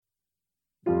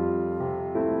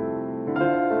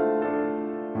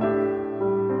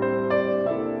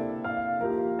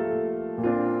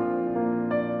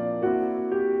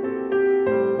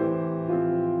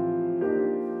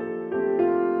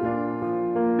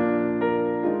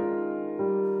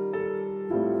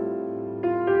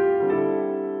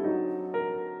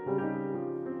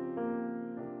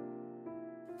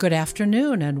Good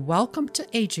afternoon and welcome to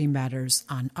Aging Matters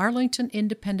on Arlington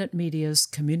Independent Media's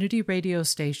community radio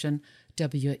station,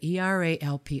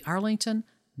 WERALP Arlington,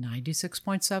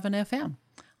 96.7 FM.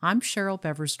 I'm Cheryl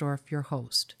Beversdorf, your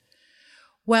host.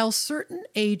 While certain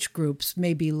age groups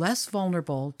may be less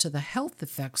vulnerable to the health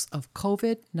effects of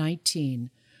COVID-19,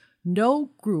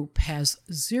 no group has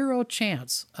zero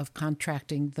chance of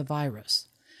contracting the virus.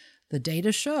 The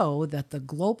data show that the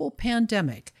global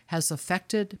pandemic has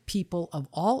affected people of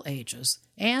all ages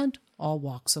and all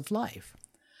walks of life.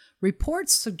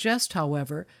 Reports suggest,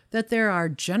 however, that there are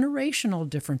generational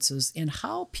differences in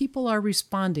how people are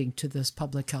responding to this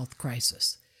public health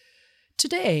crisis.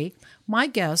 Today, my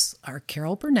guests are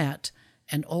Carol Burnett,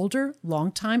 an older,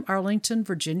 longtime Arlington,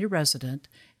 Virginia resident,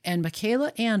 and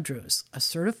Makayla Andrews, a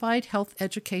certified health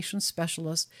education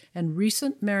specialist and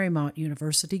recent Marymount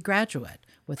University graduate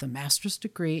with a master's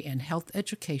degree in health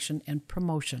education and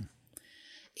promotion.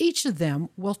 Each of them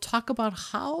will talk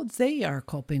about how they are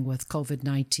coping with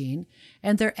COVID-19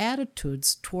 and their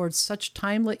attitudes towards such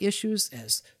timely issues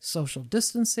as social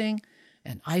distancing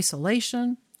and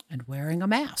isolation and wearing a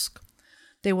mask.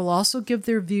 They will also give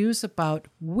their views about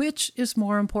which is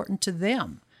more important to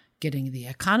them, getting the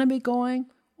economy going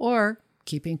or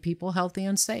keeping people healthy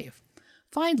and safe.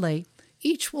 Finally,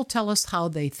 each will tell us how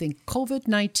they think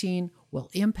COVID-19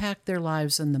 will impact their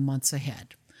lives in the months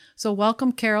ahead. So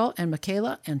welcome, Carol and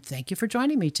Makayla, and thank you for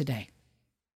joining me today.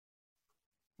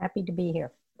 Happy to be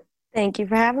here. Thank you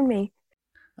for having me.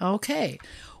 Okay.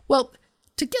 Well,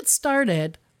 to get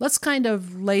started, let's kind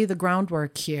of lay the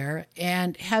groundwork here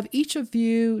and have each of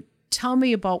you tell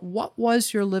me about what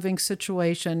was your living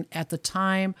situation at the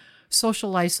time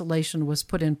social isolation was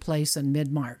put in place in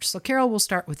mid-March. So Carol, we'll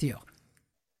start with you.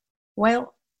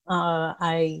 Well,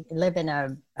 I live in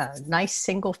a nice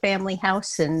single-family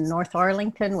house in North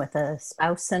Arlington with a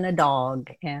spouse and a dog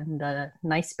and a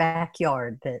nice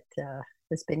backyard that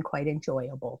has been quite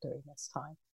enjoyable during this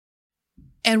time.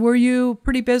 And were you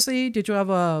pretty busy? Did you have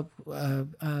a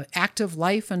active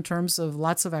life in terms of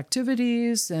lots of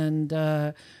activities? And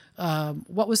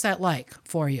what was that like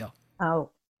for you?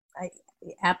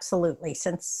 Absolutely.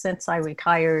 Since I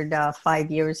retired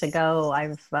 5 years ago,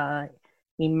 I've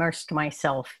immersed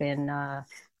myself in,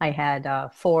 I had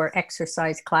 4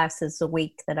 exercise classes a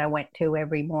week that I went to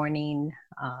every morning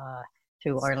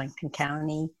through Arlington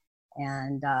County.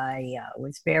 And I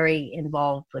was very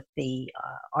involved with the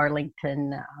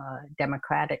Arlington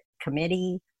Democratic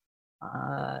Committee.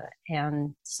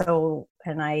 And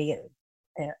I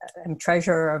am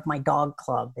treasurer of my dog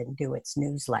club and do its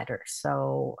newsletter.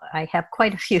 So I have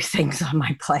quite a few things on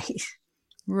my plate.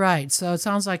 Right. So it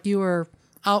sounds like you were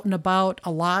out and about a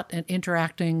lot and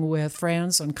interacting with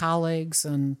friends and colleagues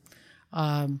and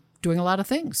doing a lot of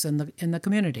things in the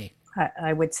community.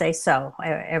 I would say so.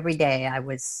 Every day I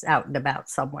was out and about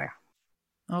somewhere.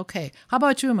 Okay. How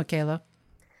about you, Makayla?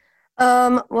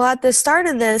 Well, at the start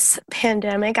of this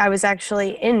pandemic, I was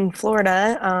actually in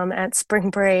Florida at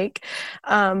spring break,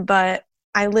 but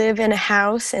I live in a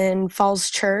house in Falls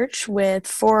Church with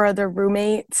 4 other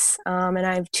roommates, and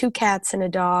I have 2 cats and a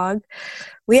dog.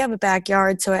 We have a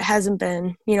backyard, so it hasn't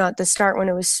been, at the start when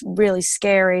it was really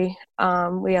scary,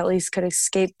 we at least could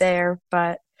escape there,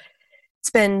 but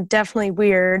it's been definitely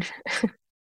weird.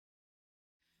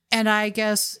 And I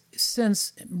guess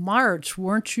since March,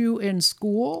 weren't you in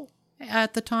school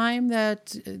at the time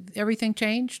that everything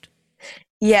changed?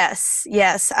 Yes.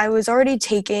 I was already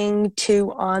taking 2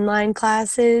 online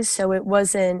classes, so it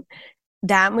wasn't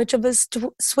that much of a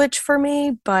switch for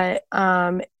me, but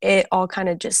it all kind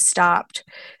of just stopped.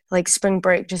 Like spring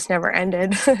break just never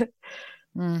ended.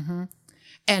 Mm-hmm.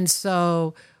 And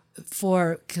so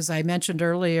because I mentioned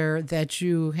earlier that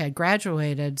you had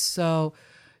graduated, so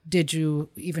did you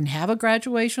even have a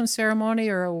graduation ceremony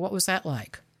or what was that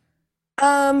like?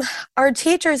 Our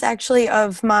teachers actually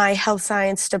of my health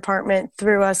science department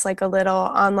threw us like a little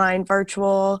online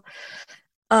virtual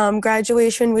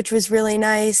graduation, which was really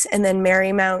nice. And then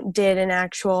Marymount did an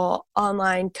actual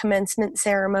online commencement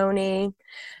ceremony.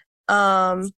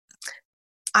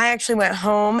 I actually went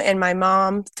home and my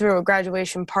mom threw a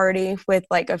graduation party with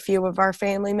like a few of our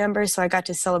family members. So I got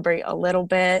to celebrate a little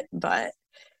bit, but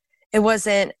it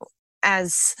wasn't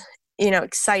as,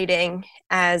 exciting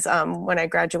as when I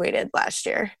graduated last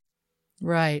year.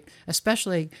 Right.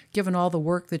 Especially given all the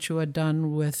work that you had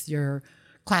done with your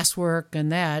classwork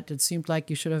and that, it seemed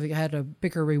like you should have had a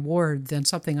bigger reward than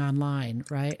something online,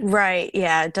 right? Right.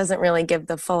 Yeah. It doesn't really give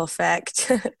the full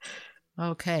effect.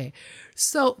 Okay.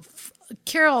 So,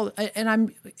 Carol, and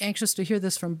I'm anxious to hear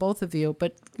this from both of you,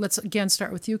 but let's again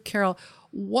start with you, Carol.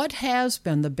 What has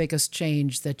been the biggest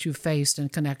change that you faced in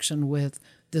connection with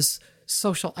this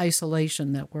social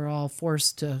isolation that we're all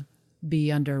forced to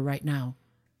be under right now?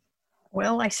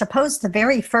 Well, I suppose the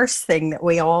very first thing that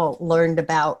we all learned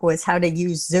about was how to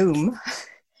use Zoom.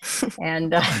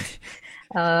 And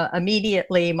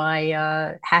immediately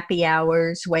my happy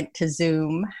hours went to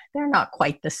Zoom. They're not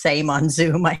quite the same on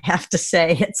Zoom, I have to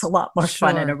say. It's a lot more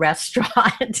fun in a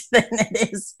restaurant than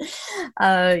it is,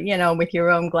 with your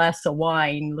own glass of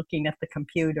wine looking at the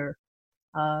computer.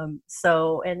 And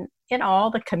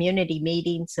all the community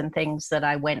meetings and things that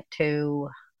I went to,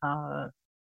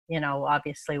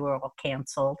 obviously were all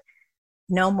canceled.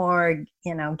 No more,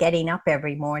 getting up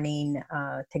every morning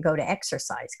to go to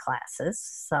exercise classes.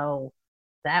 So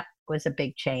that was a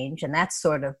big change. And that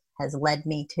sort of has led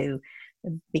me to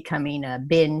becoming a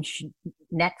binge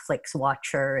Netflix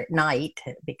watcher at night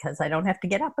because I don't have to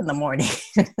get up in the morning.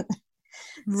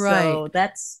 Right. So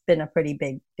that's been a pretty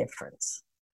big difference.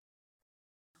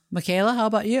 Makayla, how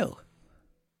about you?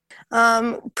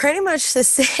 Pretty much the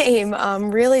same.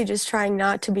 Really just trying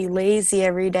not to be lazy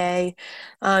every day.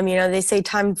 They say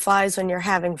time flies when you're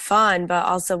having fun, but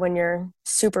also when you're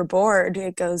super bored,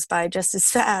 it goes by just as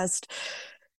fast.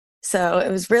 So it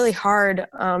was really hard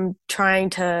trying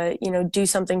to, do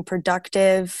something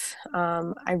productive.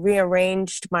 I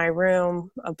rearranged my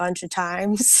room a bunch of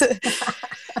times.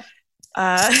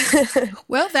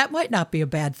 Well, that might not be a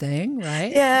bad thing,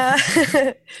 right?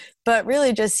 Yeah. But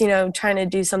really just, trying to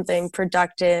do something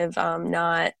productive,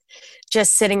 not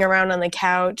just sitting around on the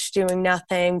couch doing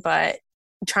nothing, but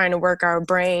trying to work our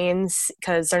brains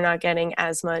because they're not getting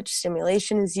as much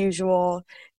stimulation as usual,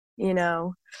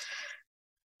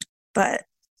 But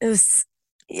it was,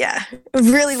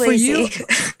 really lazy.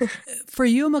 For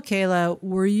you, Makayla,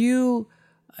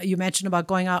 you mentioned about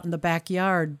going out in the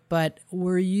backyard, but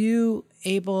were you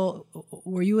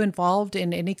involved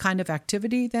in any kind of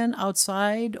activity then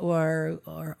outside or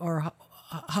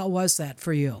how was that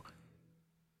for you?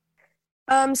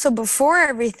 So before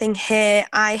everything hit,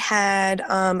 I had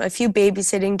a few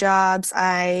babysitting jobs.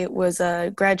 I was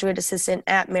a graduate assistant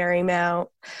at Marymount,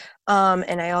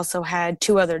 and I also had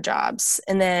 2 other jobs.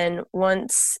 And then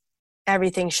once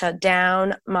everything shut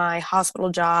down, my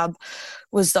hospital job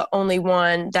was the only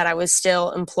one that I was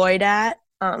still employed at.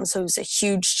 So it was a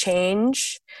huge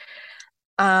change.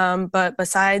 But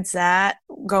besides that,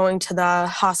 going to the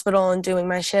hospital and doing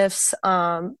my shifts,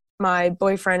 my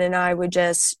boyfriend and I would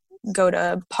just go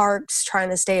to parks,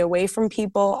 trying to stay away from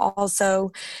people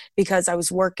also because I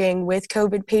was working with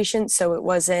COVID patients. So it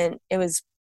was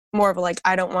more of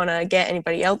I don't want to get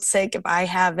anybody else sick if I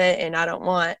have it, and I don't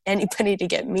want anybody to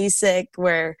get me sick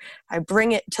where I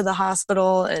bring it to the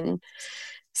hospital. And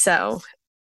so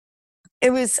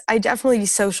I definitely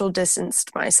social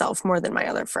distanced myself more than my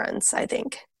other friends, I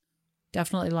think.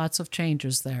 Definitely lots of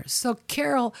changes there. So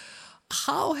Carol,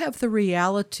 how have the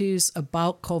realities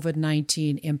about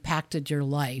COVID-19 impacted your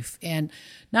life? And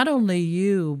not only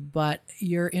you, but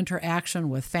your interaction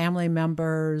with family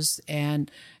members and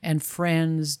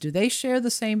friends. Do they share the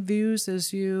same views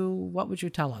as you? What would you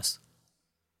tell us?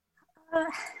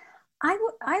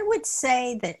 I would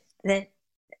say that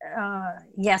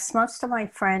yes, most of my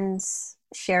friends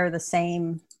share the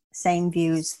same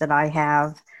views that I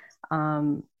have.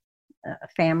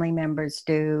 Family members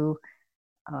do.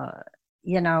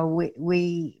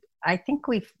 I think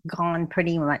we've gone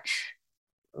pretty much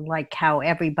like how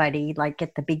everybody, like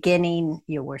at the beginning,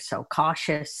 you were so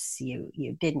cautious.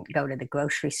 You didn't go to the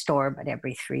grocery store, but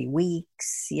every 3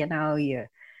 weeks,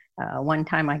 one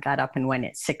time I got up and went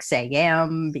at 6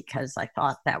 a.m. because I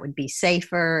thought that would be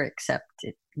safer, except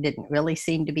it didn't really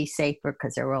seem to be safer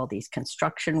because there were all these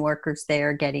construction workers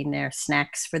there getting their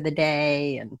snacks for the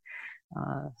day. And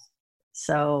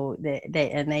so they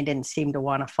didn't seem to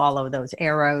want to follow those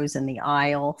arrows in the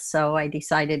aisle. So I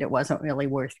decided it wasn't really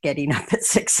worth getting up at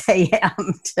 6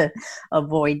 a.m. to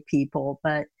avoid people.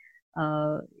 But,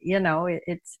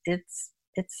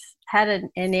 it's had an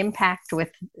impact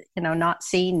with, not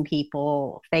seeing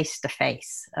people face to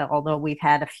face. Although we've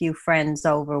had a few friends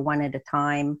over one at a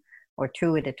time or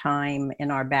 2 at a time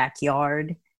in our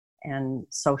backyard and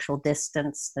social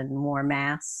distanced and wore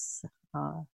masks.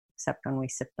 Except when we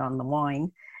sipped on the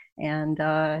wine. And,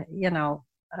 I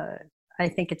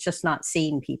think it's just not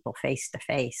seeing people face to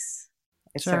face.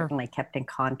 I certainly kept in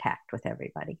contact with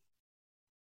everybody.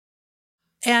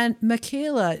 And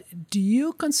Makayla, do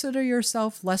you consider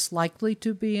yourself less likely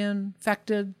to be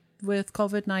infected with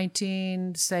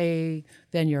COVID-19, say,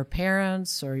 than your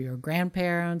parents or your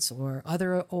grandparents or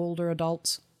other older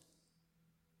adults?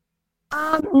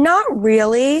 Not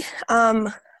really.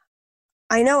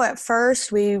 I know at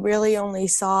first we really only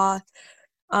saw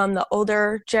the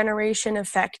older generation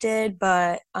affected,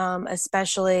 but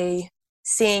especially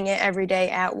seeing it every day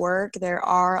at work. There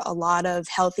are a lot of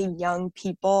healthy young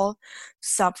people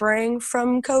suffering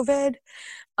from COVID.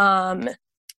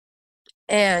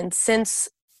 And since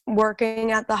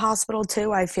working at the hospital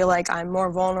too, I feel like I'm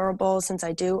more vulnerable since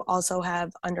I do also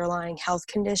have underlying health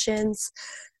conditions.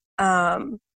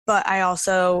 But I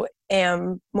also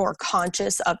am more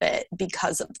conscious of it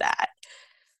because of that.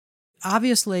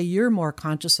 Obviously, you're more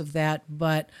conscious of that,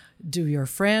 but do your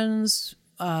friends,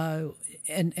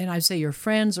 and I say your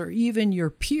friends or even your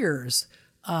peers,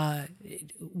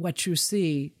 what you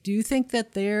see, do you think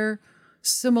that they're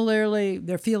feeling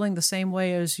the same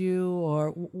way as you, or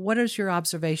what is your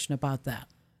observation about that?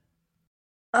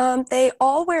 They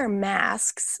all wear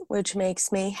masks, which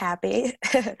makes me happy.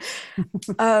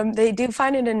 They do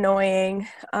find it annoying.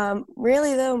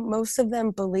 Really, though, most of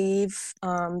them believe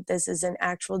this is an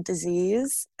actual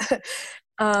disease.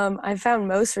 I found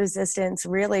most resistance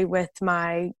really with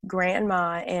my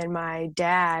grandma and my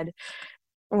dad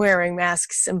wearing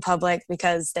masks in public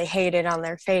because they hate it on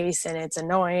their face and it's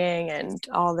annoying and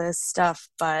all this stuff.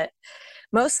 But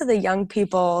most of the young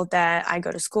people that I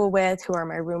go to school with, who are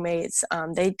my roommates,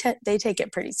 they take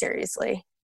it pretty seriously,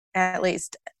 at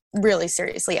least really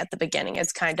seriously at the beginning.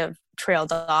 It's kind of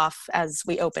trailed off as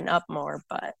we open up more,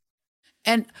 but.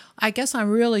 And I guess I'm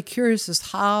really curious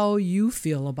as how you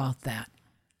feel about that.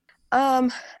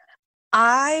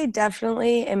 I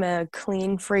definitely am a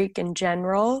clean freak in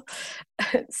general.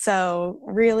 So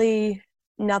really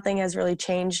nothing has really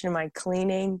changed in my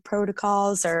cleaning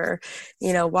protocols or,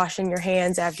 washing your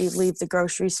hands after you leave the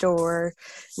grocery store,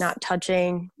 not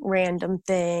touching random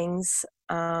things.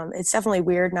 It's definitely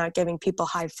weird not giving people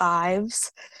high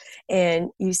fives,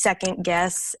 and you second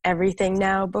guess everything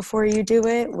now before you do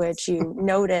it, which you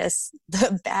notice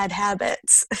the bad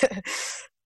habits.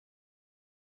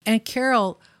 And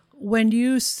Carol, when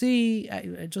you see,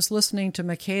 just listening to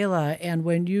Makayla, and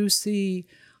when you see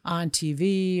on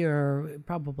TV, or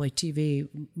probably TV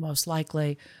most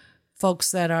likely,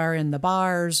 folks that are in the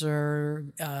bars or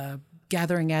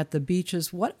gathering at the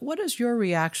beaches, what is your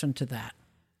reaction to that?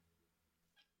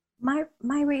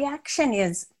 My reaction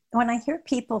is when I hear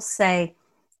people say,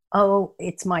 oh,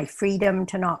 it's my freedom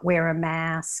to not wear a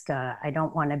mask. I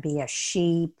don't want to be a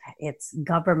sheep. It's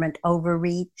government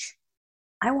overreach.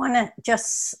 I want to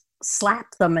just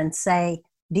slap them and say,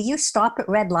 do you stop at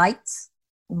red lights?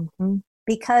 Mm-hmm.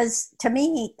 Because to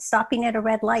me, stopping at a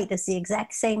red light is the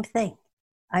exact same thing.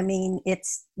 I mean,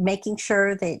 it's making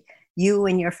sure that you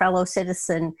and your fellow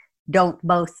citizen don't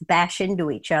both bash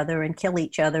into each other and kill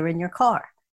each other in your car.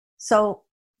 So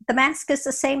the mask is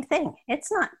the same thing.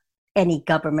 It's not any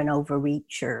government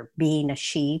overreach or being a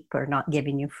sheep or not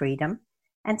giving you freedom.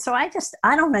 And so I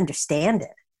don't understand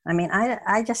it. I mean,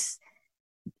 I just,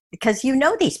 because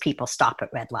these people stop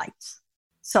at red lights.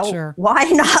 So Sure. Why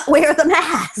not wear the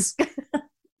mask?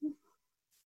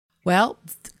 Well,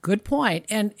 good point.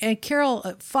 And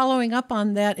Carol, following up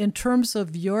on that, in terms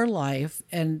of your life,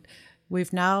 and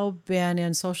we've now been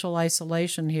in social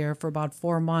isolation here for about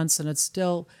 4 months, and it's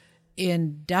still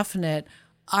indefinite.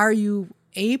 Are you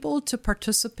able to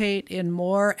participate in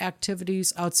more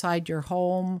activities outside your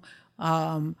home?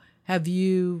 Have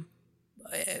you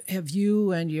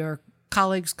and your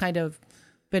colleagues kind of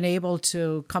been able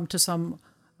to come to some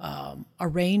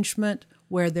arrangement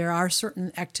where there are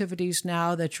certain activities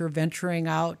now that you're venturing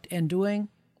out and doing?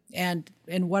 And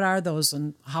what are those,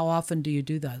 and how often do you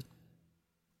do that?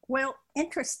 Well,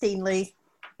 interestingly,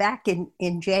 back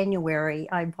in January,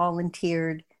 I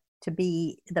volunteered to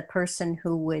be the person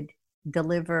who would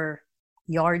deliver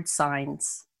yard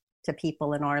signs to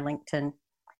people in Arlington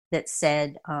that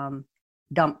said,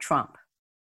 dump Trump.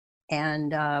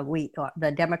 And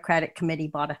the Democratic committee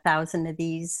bought 1,000 of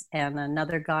these, and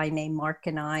another guy named Mark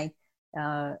and I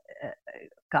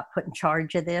got put in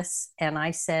charge of this. And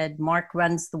I said, Mark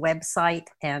runs the website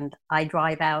and I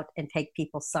drive out and take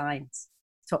people's signs.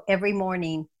 So every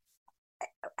morning,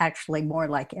 actually more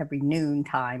like every noon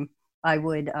time, I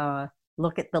would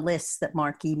look at the lists that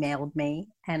Mark emailed me,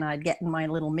 and I'd get in my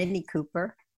little Mini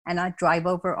Cooper and I'd drive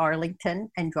over Arlington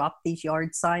and drop these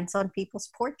yard signs on people's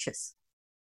porches.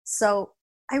 So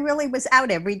I really was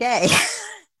out every day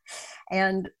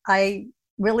and I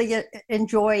really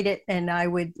enjoyed it. And I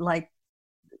would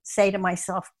say to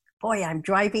myself, boy, I'm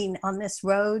driving on this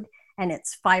road and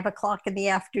it's 5 o'clock in the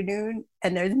afternoon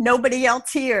and there's nobody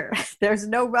else here. There's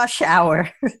no rush hour.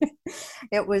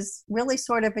 It was really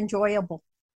sort of enjoyable.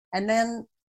 And then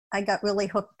I got really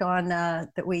hooked on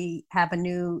that we have a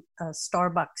new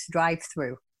Starbucks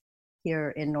drive-through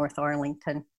here in North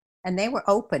Arlington, and they were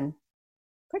open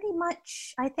pretty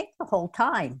much, I think, the whole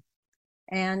time.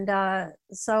 And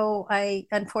so I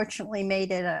unfortunately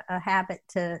made it a habit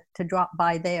to drop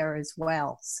by there as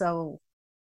well. So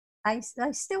I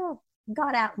still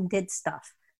got out and did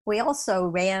stuff. We also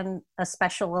ran a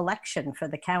special election for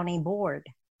the county board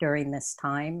during this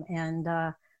time, and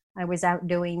I was out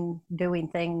doing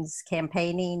things,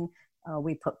 campaigning.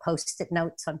 We put Post-it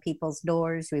notes on people's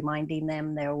doors, reminding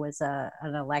them there was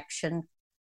an election.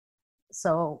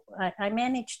 So I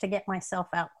managed to get myself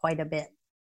out quite a bit.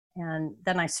 And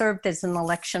then I served as an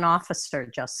election officer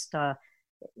just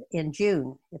in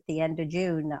June. At the end of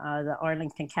June, the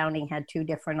Arlington County had 2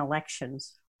 different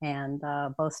elections. And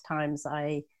both times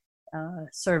I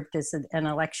served as an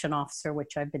election officer,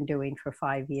 which I've been doing for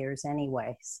 5 years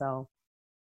anyway. So,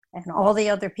 and all the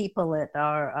other people at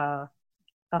our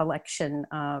election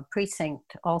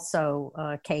precinct also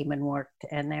came and worked,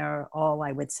 and they're all,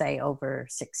 I would say, over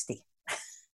 60.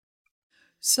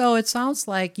 So it sounds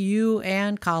like you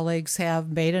and colleagues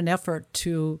have made an effort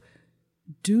to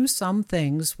do some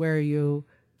things where you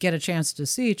get a chance to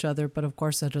see each other, but of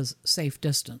course at a safe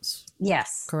distance.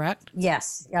 Yes. Correct?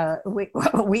 Yes.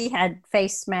 We had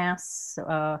face masks,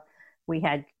 we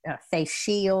had face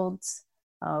shields,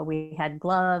 we had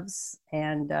gloves,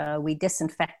 and we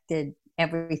disinfected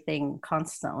everything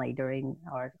constantly during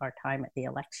our time at the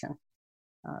election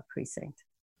precinct.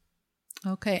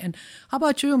 Okay. And how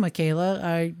about you,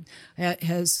 Makayla?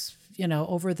 Has,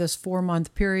 over this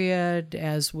 4-month period,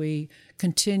 as we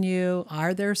continue,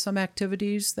 are there some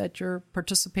activities that you're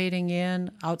participating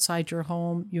in outside your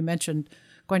home? You mentioned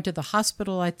going to the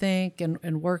hospital, I think,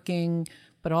 and working,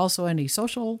 but also any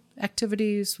social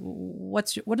activities.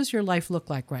 What does your life look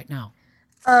like right now?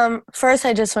 First,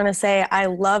 I just want to say I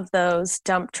love those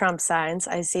dump Trump signs.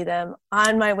 I see them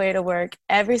on my way to work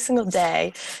every single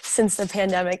day since the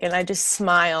pandemic, and I just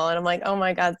smile and I'm like, oh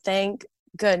my God, thank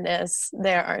goodness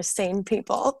there are sane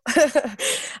people.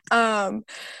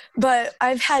 But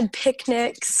I've had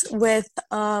picnics with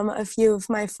a few of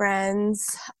my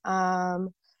friends.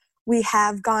 We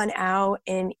have gone out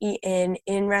and eaten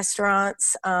in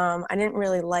restaurants. I didn't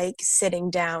really like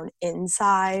sitting down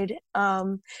inside.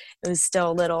 It was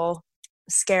still a little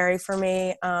scary for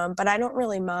me, but I don't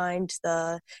really mind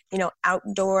the,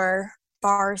 outdoor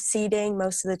bar seating.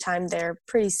 Most of the time they're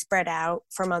pretty spread out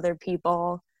from other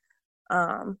people.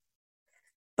 But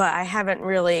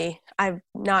I've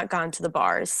not gone to the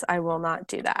bars. I will not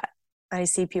do that. I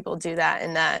see people do that,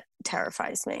 and that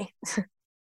terrifies me.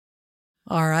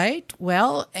 All right.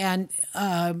 Well, and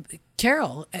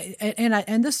Carol,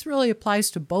 and this really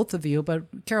applies to both of you,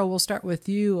 but Carol, we'll start with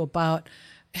you about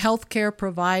healthcare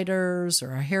providers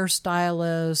or a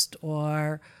hairstylist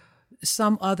or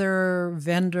some other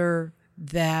vendor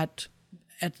that,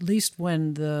 at least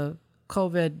when the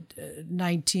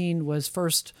COVID-19 was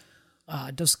first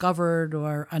discovered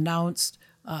or announced,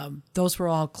 those were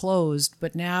all closed,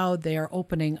 but now they are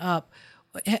opening up.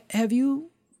 Have you,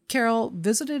 Carol,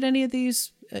 visited any of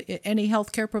these, any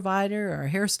healthcare provider or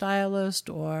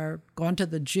hairstylist, or gone to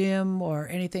the gym or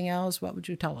anything else? What would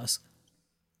you tell us?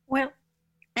 Well,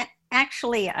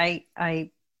 actually,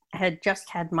 I had just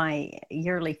had my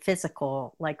yearly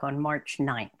physical like on March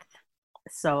 9th.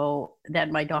 So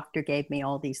then my doctor gave me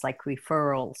all these like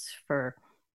referrals for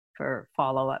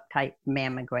follow-up type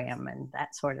mammogram and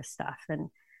that sort of stuff. And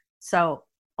so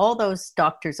all those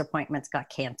doctor's appointments got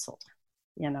canceled.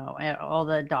 All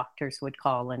the doctors would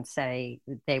call and say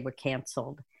they were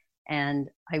canceled. And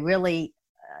I really,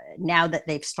 now that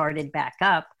they've started back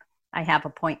up, I have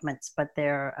appointments, but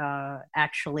they're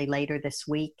actually later this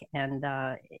week and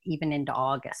even into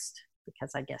August,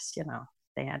 because I guess,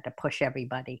 they had to push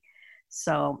everybody.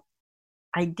 So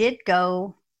I did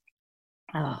go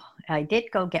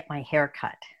get my hair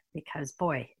cut because,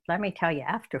 boy, let me tell you,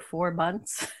 after 4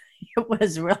 months, it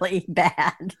was really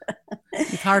bad.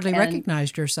 You've hardly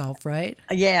recognized yourself, right?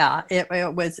 Yeah, it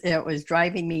was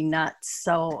driving me nuts.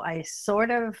 So I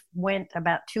sort of went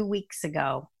about 2 weeks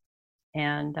ago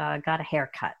and got a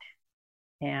haircut.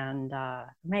 And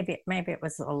maybe it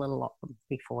was a little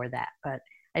before that, but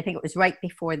I think it was right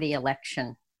before the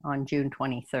election on June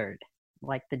 23rd.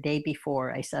 Like the day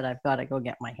before, I said, I've got to go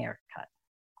get my hair cut.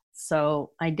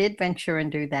 So I did venture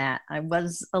and do that. I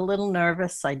was a little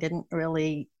nervous. I didn't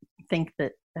really think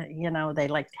that,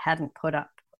 they hadn't put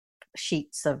up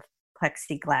sheets of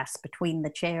plexiglass between the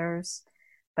chairs,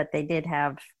 but they did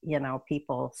have,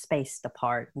 people spaced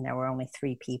apart, and there were only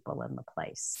 3 people in the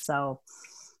place. So,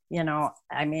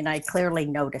 I clearly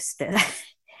noticed it.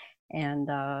 And,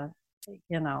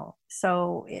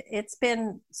 so it's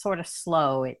been sort of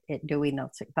slow at doing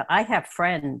those things. But I have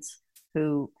friends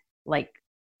who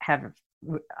have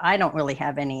I don't really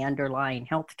have any underlying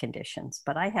health conditions,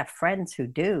 but I have friends who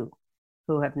do,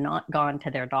 who have not gone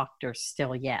to their doctors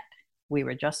still yet. We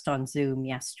were just on Zoom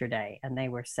yesterday and they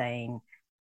were saying,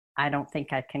 I don't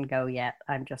think I can go yet.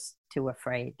 I'm just too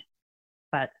afraid.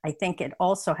 But I think it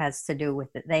also has to do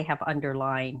with that they have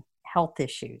underlying health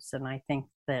issues. And I think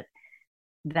that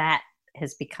that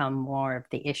has become more of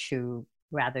the issue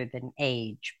rather than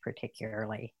age,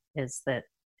 particularly, is that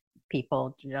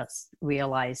people just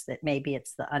realize that maybe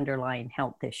it's the underlying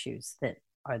health issues that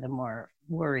are the more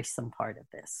worrisome part of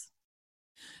this.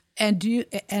 And do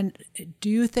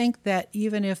you think that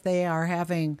even if they are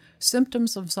having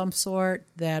symptoms of some sort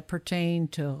that pertain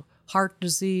to heart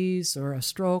disease or a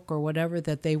stroke or whatever,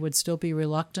 that they would still be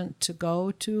reluctant to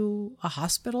go to a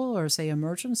hospital or, say,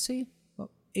 emergency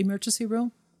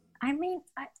room? I mean,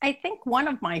 I think one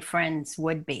of my friends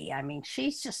would be. I mean,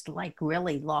 she's just like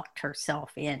really locked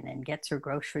herself in and gets her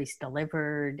groceries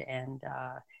delivered and,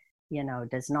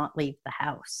 does not leave the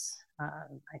house.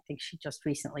 I think she just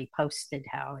recently posted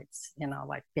how it's,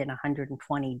 like been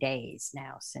 120 days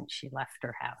now since she left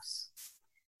her house.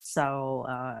 So,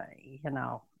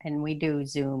 and we do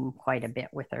Zoom quite a bit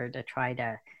with her to try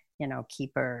to,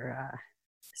 keep her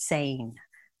sane.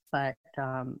 But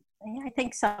I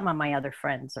think some of my other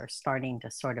friends are starting to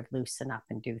sort of loosen up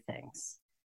and do things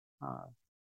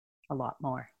a lot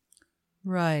more.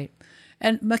 Right.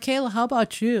 And Makayla, how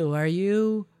about you? Are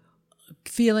you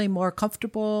feeling more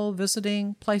comfortable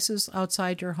visiting places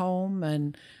outside your home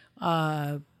and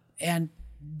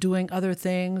doing other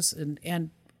things?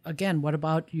 And again, what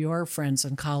about your friends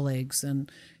and colleagues?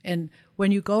 And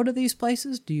when you go to these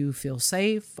places, do you feel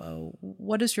safe?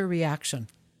 What is your reaction?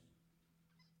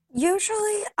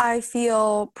 Usually I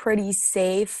feel pretty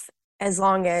safe as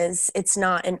long as it's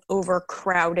not an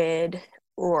overcrowded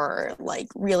or like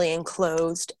really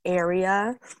enclosed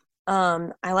area.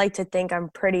 I like to think I'm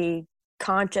pretty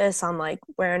conscious on like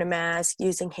wearing a mask,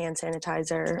 using hand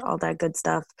sanitizer, all that good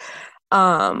stuff.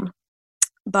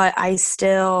 But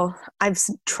I've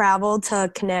traveled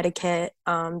to Connecticut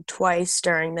twice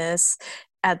during this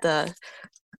at the,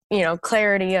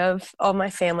 clarity of all my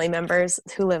family members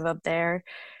who live up there.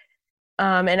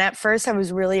 And at first I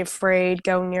was really afraid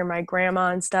going near my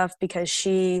grandma and stuff because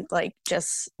she like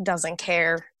just doesn't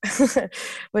care,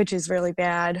 which is really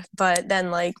bad. But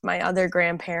then like my other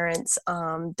grandparents,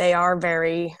 they are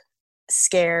very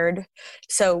scared.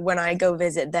 So when I go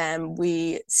visit them,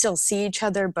 we still see each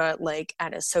other, but like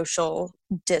at a social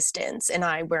distance. And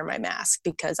I wear my mask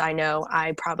because I know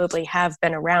I probably have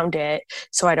been around it.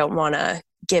 So I don't want to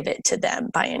give it to them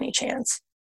by any chance.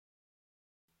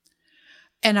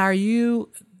 And are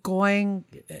you going,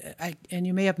 and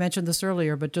you may have mentioned this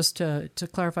earlier, but just to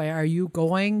clarify, are you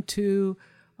going to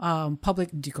do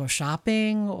you go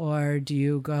shopping or do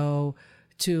you go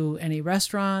to any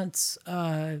restaurants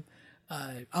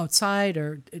outside?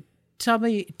 Or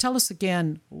tell us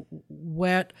again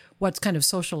what kind of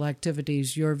social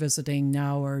activities you're visiting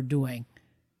now or doing.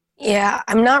 Yeah,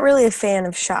 I'm not really a fan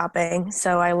of shopping,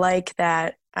 so I like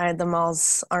that the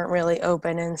malls aren't really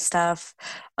open and stuff.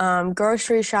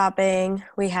 Grocery shopping,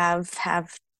 we have to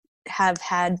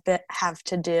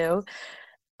do.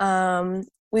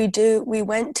 We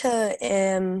went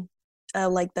to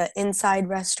like the inside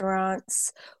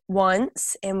restaurants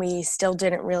once, and we still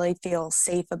didn't really feel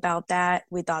safe about that.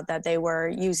 We thought that they were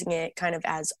using it kind of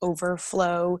as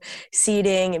overflow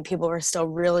seating, and people were still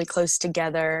really close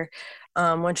together.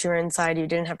 Once you were inside, you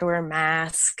didn't have to wear a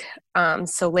mask.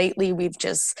 So lately we've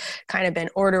just kind of been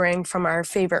ordering from our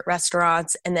favorite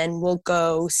restaurants, and then we'll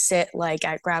go sit like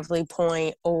at Gravelly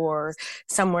Point or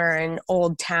somewhere in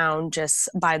Old Town just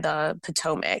by the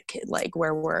Potomac, like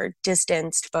where we're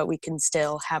distanced, but we can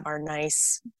still have our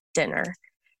nice dinner.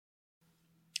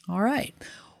 All right.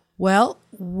 Well,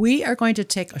 we are going to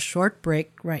take a short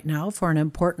break right now for an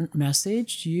important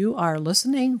message. You are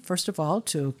listening, first of all,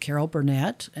 to Carol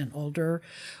Burnett, an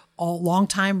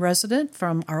longtime resident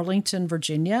from Arlington,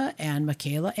 Virginia, and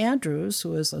Makayla Andrews,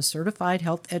 who is a certified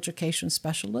health education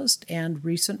specialist and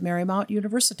recent Marymount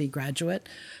University graduate,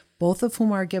 both of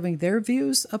whom are giving their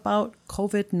views about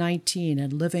COVID-19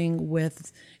 and living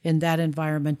in that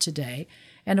environment today.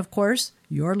 And of course,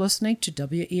 you're listening to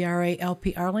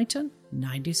WERA-LP Arlington,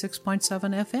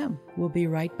 96.7 FM. We'll be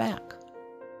right back.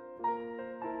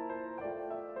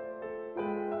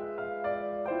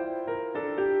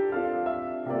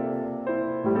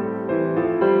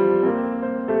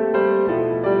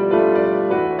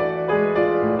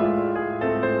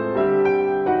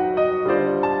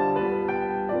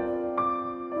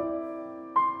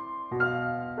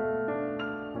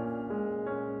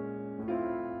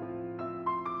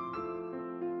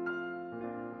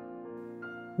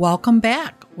 Welcome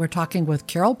back. We're talking with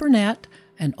Carol Burnett,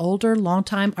 an older,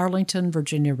 longtime Arlington,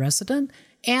 Virginia resident,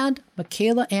 and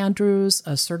Makayla Andrews,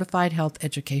 a certified health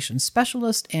education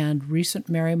specialist and recent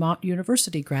Marymount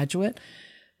University graduate.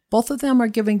 Both of them are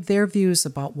giving their views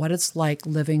about what it's like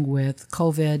living with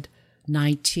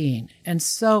COVID-19. And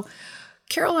so,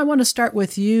 Carol, I want to start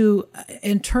with you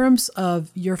in terms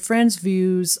of your friends'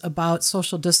 views about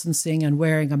social distancing and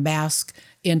wearing a mask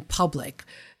in public.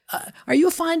 Are you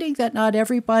finding that not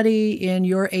everybody in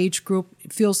your age group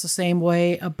feels the same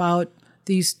way about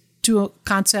these two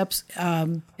concepts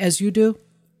as you do?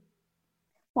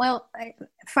 Well,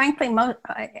 frankly,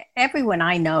 everyone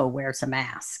I know wears a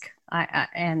mask.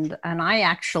 And I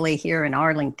actually here in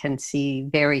Arlington see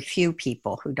very few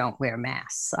people who don't wear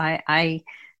masks. I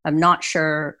am not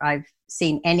sure I've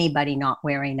seen anybody not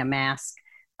wearing a mask.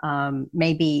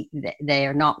 Maybe they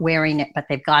are not wearing it, but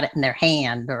they've got it in their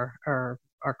hand or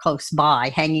close by,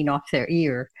 hanging off their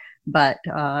ear. But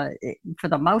for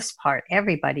the most part,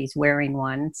 everybody's wearing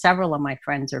one. Several of my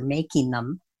friends are making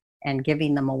them and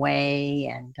giving them away,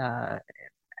 and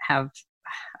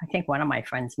I think one of my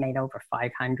friends made over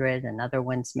 500, another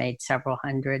one's made several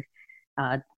hundred.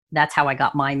 That's how I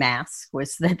got my mask,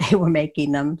 was that they were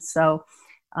making them. So,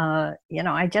 I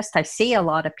see a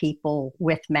lot of people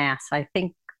with masks. I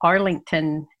think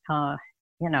Arlington,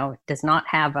 does not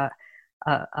have a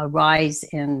rise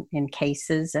in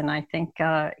cases. And I think,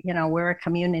 we're a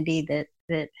community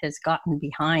that has gotten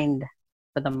behind,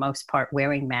 for the most part,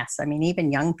 wearing masks. I mean,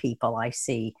 even young people I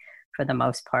see, for the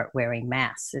most part, wearing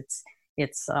masks.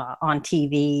 It's on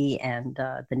TV and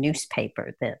the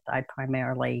newspaper that I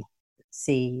primarily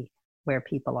see where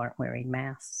people aren't wearing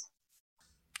masks.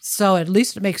 So at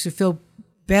least it makes you feel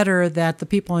better that the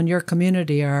people in your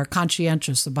community are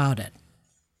conscientious about it.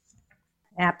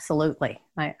 Absolutely.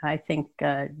 I think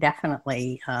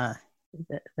definitely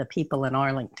the people in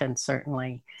Arlington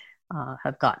certainly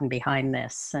have gotten behind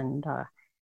this. And,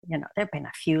 there have been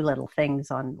a few little things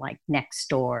on like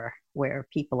Nextdoor where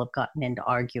people have gotten into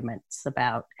arguments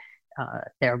about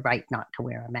their right not to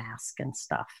wear a mask and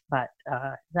stuff. But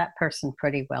that person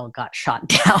pretty well got shot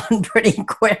down pretty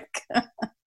quick.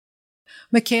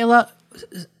 Makayla,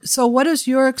 so what is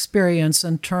your experience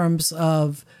in terms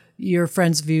of your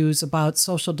friends' views about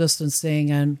social distancing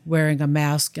and wearing a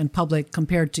mask in public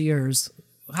compared to yours?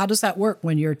 How does that work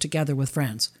when you're together with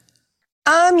friends?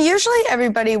 Usually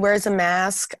everybody wears a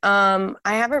mask. I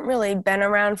haven't really been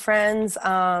around friends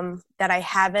that I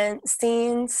haven't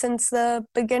seen since the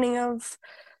beginning of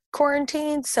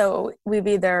quarantine. So we've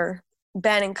either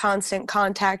been in constant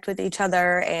contact with each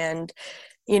other and,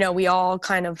 we all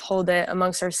kind of hold it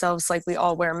amongst ourselves, like we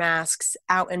all wear masks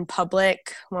out in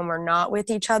public when we're not with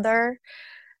each other.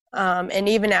 And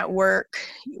even at work,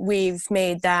 we've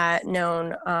made that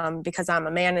known because I'm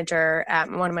a manager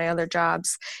at one of my other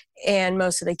jobs. And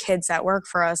most of the kids that work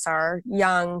for us are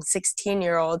young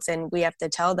 16-year-olds. And we have to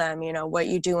tell them, what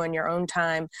you do in your own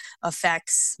time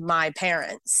affects my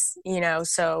parents,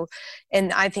 So,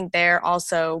 and I think they're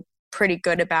also pretty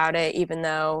good about it, even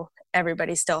though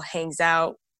everybody still hangs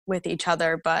out with each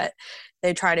other. But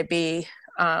they try to be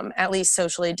at least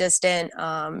socially distant,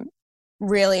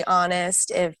 really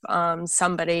honest if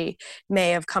somebody may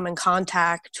have come in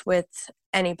contact with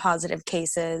any positive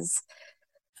cases.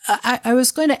 I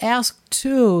was going to ask,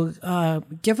 too,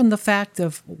 given the fact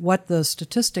of what the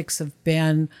statistics have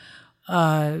been,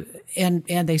 and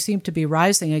they seem to be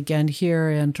rising again here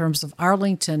in terms of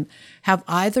Arlington, have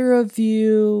either of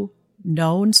you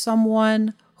known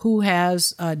someone who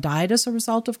has died as a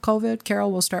result of COVID?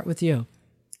 Carol, we'll start with you.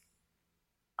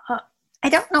 I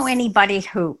don't know anybody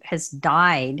who has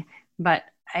died, but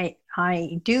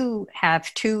I do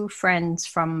have two friends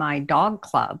from my dog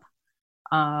club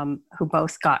who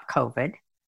both got COVID.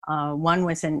 One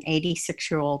was an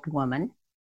 86-year-old woman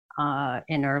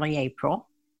in early April,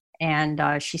 and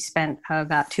she spent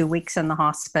about 2 weeks in the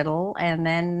hospital and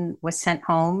then was sent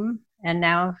home and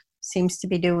now seems to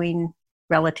be doing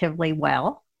relatively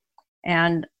well.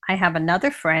 And I have another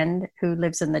friend who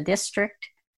lives in the district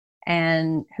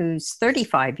and who's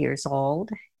 35 years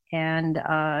old, and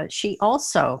she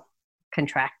also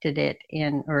contracted it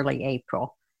in early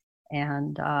April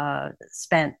and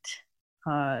spent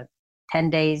 10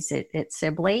 days at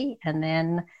Sibley, and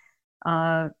then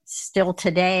still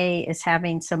today is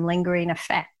having some lingering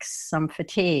effects, some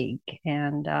fatigue,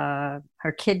 and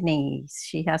her kidneys.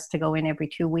 She has to go in every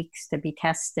 2 weeks to be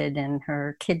tested, and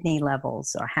her kidney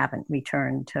levels haven't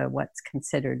returned to what's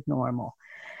considered normal.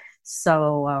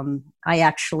 So I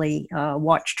actually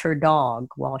watched her dog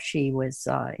while she was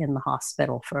in the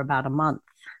hospital for about a month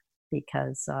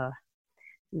because, to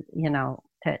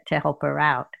help her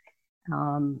out.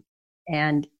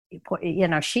 And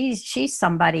she's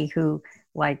somebody who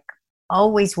like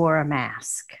always wore a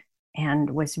mask and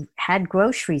had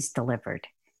groceries delivered,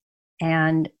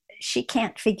 and she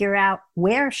can't figure out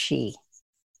where she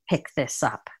picked this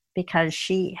up because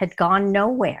she had gone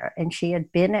nowhere and she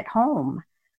had been at home.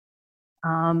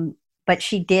 But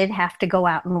she did have to go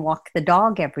out and walk the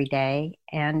dog every day,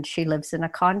 and she lives in a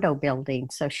condo building,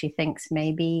 so she thinks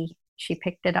maybe she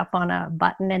picked it up on a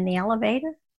button in the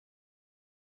elevator.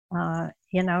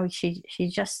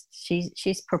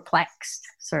 She's perplexed,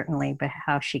 certainly, by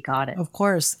how she got it. Of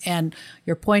course. And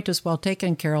your point is well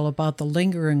taken, Carol, about the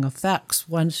lingering effects.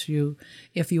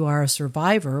 If you are a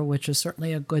survivor, which is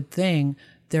certainly a good thing,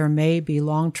 there may be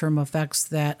long-term effects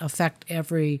that affect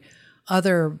every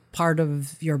other part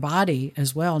of your body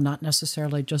as well, not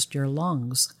necessarily just your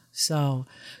lungs. So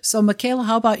Makayla,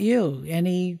 how about you? And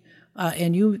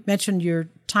you mentioned your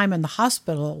time in the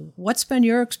hospital. What's been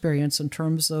your experience in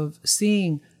terms of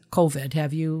seeing COVID?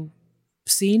 Have you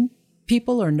seen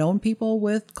people or known people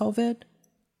with COVID?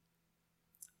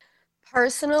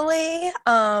 Personally,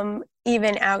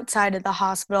 even outside of the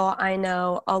hospital, I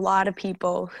know a lot of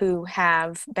people who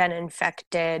have been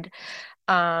infected.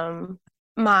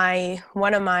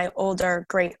 One of my older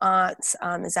great aunts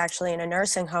is actually in a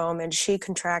nursing home, and she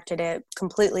contracted it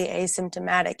completely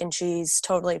asymptomatic, and she's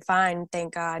totally fine,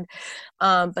 thank God.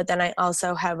 But then I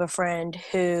also have a friend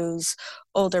whose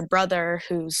older brother,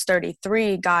 who's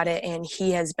 33, got it, and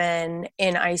he has been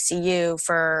in ICU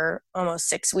for almost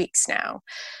 6 weeks now.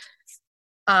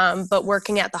 But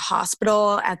working at the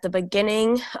hospital at the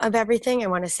beginning of everything, I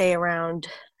want to say around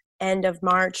end of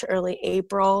March, early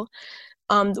April,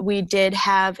 we did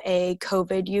have a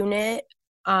COVID unit,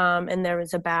 and there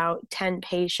was about 10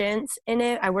 patients in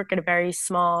it. I work at a very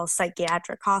small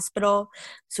psychiatric hospital,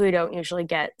 so we don't usually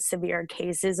get severe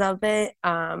cases of it.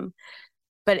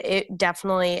 But it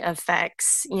definitely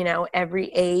affects,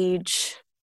 every age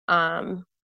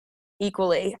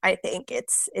equally. I think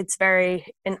it's very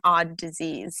an odd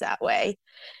disease that way.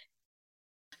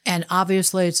 And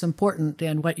obviously it's important,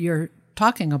 and what you're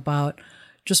talking about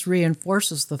just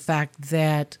reinforces the fact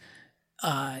that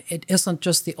it isn't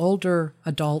just the older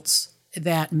adults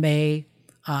that may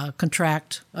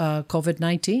contract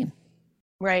COVID-19.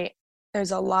 Right. There's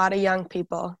a lot of young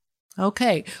people.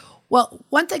 Okay. Well,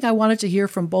 one thing I wanted to hear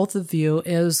from both of you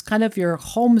is kind of your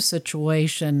home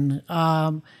situation.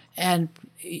 And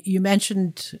you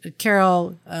mentioned,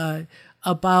 Carol,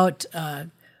 about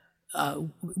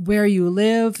where you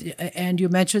live, and you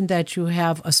mentioned that you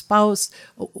have a spouse.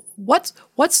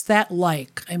 What's that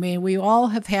like? I mean, we all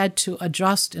have had to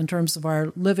adjust in terms of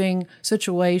our living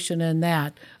situation and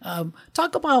that.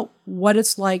 Talk about what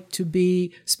it's like to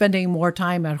be spending more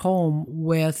time at home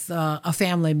with a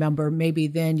family member maybe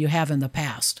than you have in the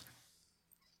past.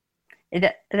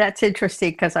 That's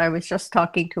interesting, because I was just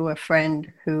talking to a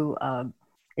friend who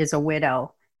is a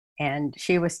widow, and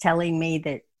she was telling me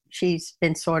that she's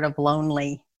been sort of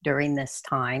lonely during this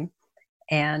time.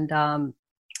 And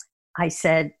I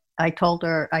told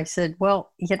her,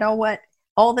 well, you know what?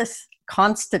 All this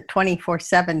constant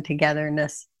 24/7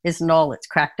 togetherness isn't all it's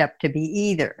cracked up to be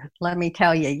either. Let me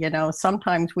tell you,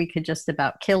 sometimes we could just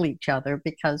about kill each other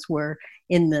because we're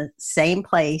in the same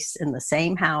place, in the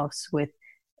same house with,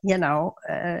 no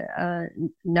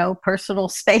personal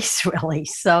space really.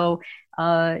 So,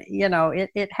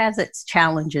 it has its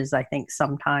challenges, I think,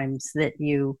 sometimes that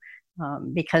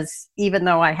because even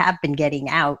though I have been getting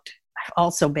out, I've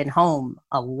also been home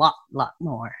a lot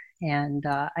more. And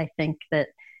I think that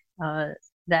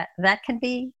that can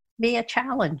be a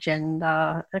challenge. And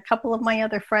a couple of my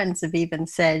other friends have even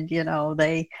said,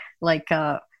 they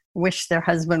wish their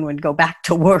husband would go back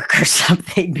to work or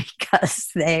something, because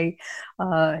they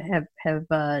have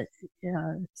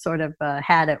sort of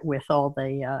had it with all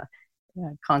the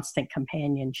constant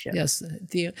companionship. Yes.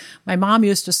 My mom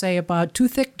used to say about too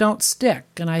thick don't stick.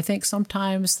 And I think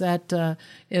sometimes that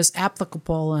is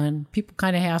applicable, and people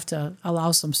kind of have to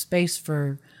allow some space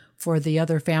for the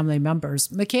other family members.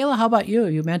 Makayla, how about you?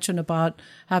 You mentioned about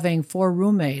having 4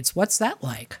 roommates. What's that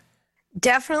like?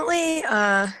 Definitely,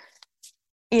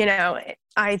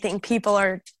 I think people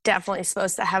are definitely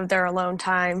supposed to have their alone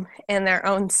time and their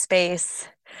own space.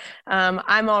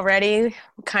 I'm already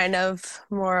kind of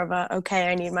more of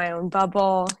I need my own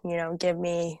bubble, give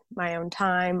me my own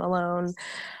time alone.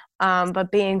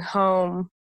 But being home,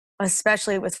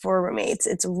 especially with 4 roommates,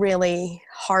 it's really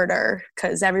harder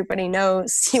because everybody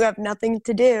knows you have nothing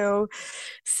to do.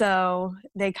 So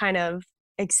they kind of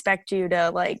expect you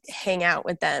to hang out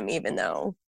with them, even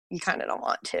though you kind of don't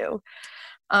want to.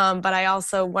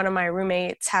 But one of my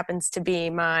roommates happens to be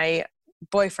my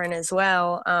boyfriend as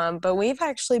well. But we've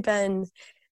actually been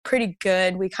pretty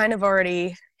good. We kind of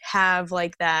already have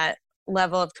like that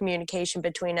level of communication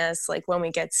between us. Like when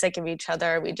we get sick of each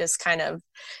other, we just kind of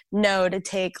know to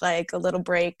take like a little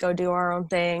break, go do our own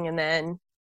thing. And then,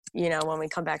 when we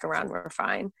come back around, we're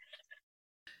fine.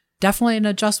 Definitely an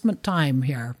adjustment time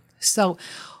here. So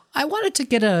I wanted to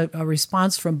get a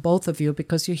response from both of you,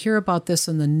 because you hear about this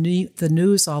in the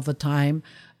news all the time,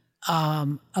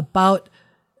 about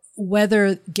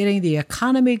whether getting the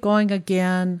economy going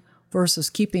again versus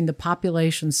keeping the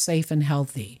population safe and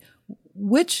healthy.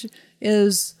 Which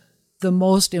is the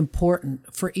most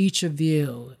important for each of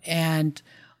you? And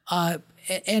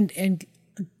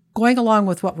going along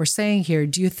with what we're saying here,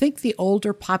 do you think the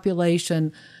older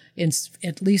population,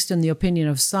 at least in the opinion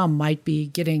of some, might be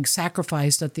getting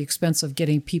sacrificed at the expense of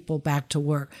getting people back to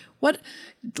work?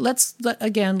 Let's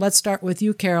start with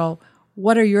you, Carol.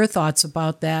 What are your thoughts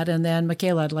about that? And then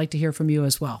Makayla, I'd like to hear from you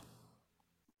as well.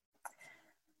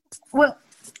 Well,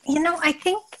 I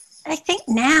think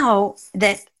now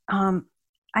that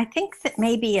I think that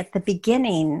maybe at the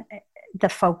beginning the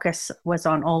focus was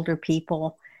on older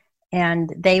people,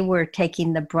 and they were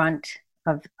taking the brunt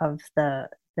of the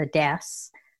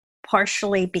deaths,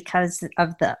 partially because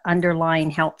of the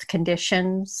underlying health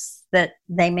conditions that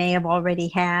they may have already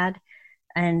had.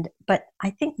 But I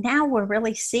think now we're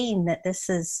really seeing that this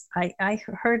is, I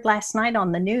heard last night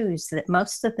on the news that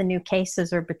most of the new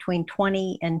cases are between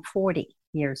 20 and 40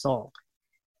 years old.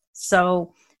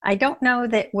 So I don't know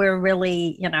that we're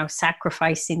really,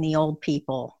 sacrificing the old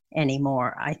people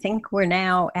anymore. I think we're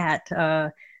now at,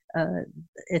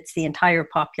 it's the entire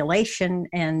population.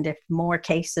 And if more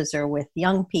cases are with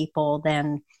young people,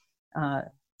 then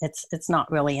it's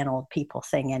not really an old people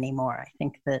thing anymore. I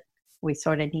think that we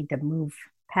sort of need to move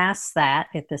past that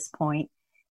at this point.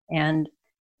 And,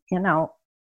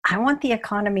 I want the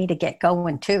economy to get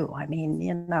going too. I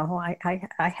mean, I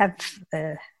have,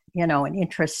 an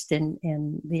interest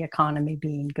in the economy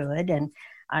being good, and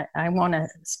I want to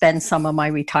spend some of my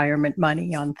retirement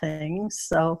money on things.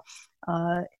 So,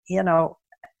 I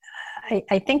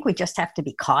think we just have to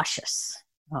be cautious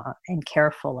and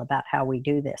careful about how we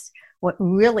do this. What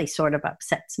really sort of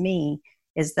upsets me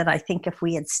is that I think if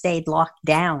we had stayed locked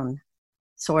down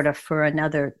sort of for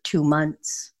another 2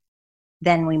 months,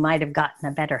 then we might have gotten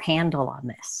a better handle on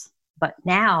this. But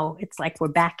now it's like we're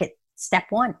back at step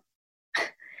one.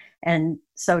 And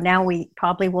so now we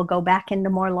probably will go back into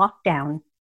more lockdown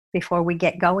before we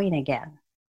get going again.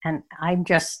 And I'm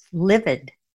just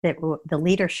livid that the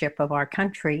leadership of our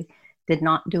country did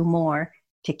not do more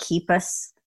to keep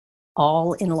us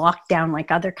all in lockdown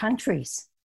like other countries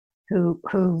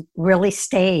who really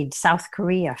stayed. South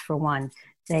Korea, for one,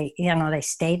 they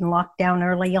stayed in lockdown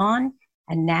early on,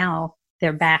 and now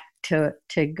they're back to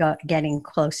getting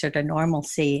closer to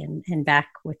normalcy and back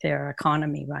with their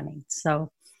economy running.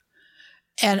 So.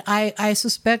 And I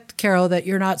suspect, Carol, that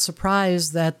you're not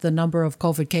surprised that the number of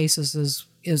COVID cases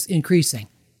is increasing.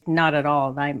 Not at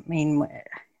all. I mean,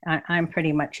 I'm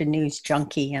pretty much a news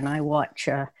junkie, and I watch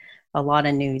a lot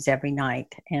of news every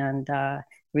night and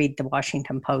read the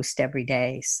Washington Post every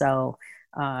day. So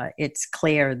it's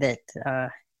clear that,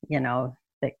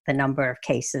 the number of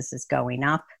cases is going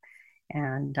up.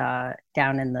 And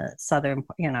down in the southern,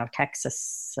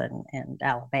 Texas and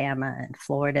Alabama and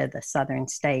Florida, the southern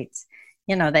states,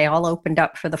 they all opened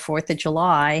up for the 4th of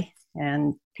July,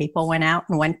 and people went out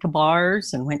and went to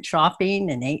bars and went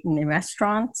shopping and ate in the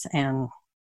restaurants. And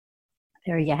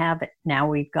there you have it. Now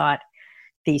we've got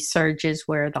these surges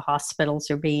where the hospitals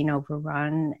are being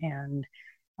overrun. And,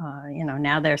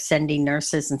 now they're sending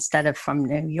nurses instead of from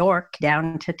New York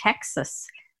down to Texas.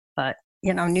 But,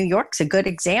 New York's a good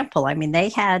example. I mean, they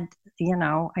had,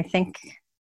 I think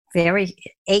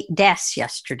 8 deaths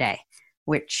yesterday,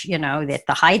 which, at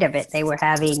the height of it, they were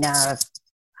having,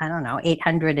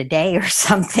 800 a day or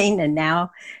something. And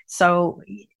now, so,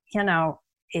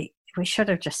 we should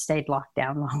have just stayed locked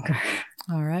down longer.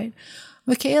 All right.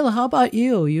 Makayla, how about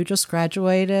you? You just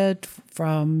graduated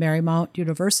from Marymount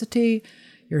University.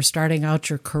 You're starting out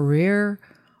your career.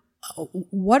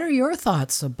 What are your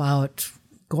thoughts about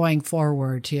going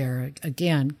forward here?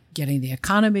 Again, getting the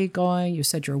economy going. You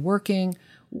said you're working.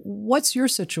 What's your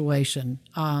situation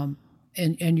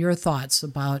and your thoughts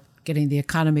about getting the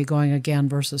economy going again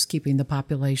versus keeping the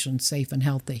population safe and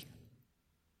healthy?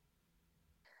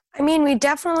 I mean, we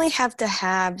definitely have to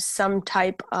have some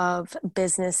type of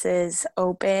businesses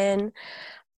open.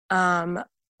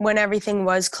 When everything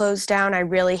was closed down, I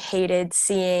really hated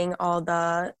seeing all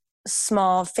the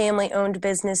small family-owned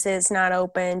businesses not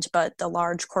opened, but the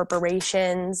large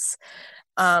corporations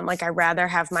Like, I'd rather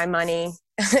have my money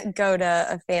go to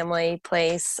a family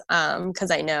place,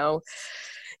 because I know,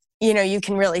 you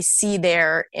can really see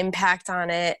their impact on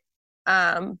it.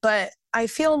 But I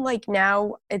feel like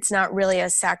now it's not really a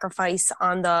sacrifice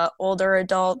on the older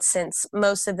adults, since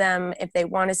most of them, if they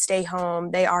want to stay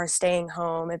home, they are staying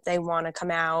home. If they want to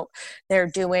come out, they're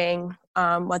doing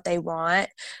what they want.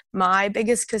 My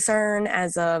biggest concern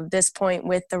as of this point,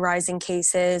 with the rising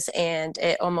cases and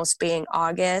it almost being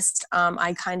August,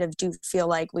 I kind of do feel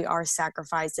like we are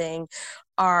sacrificing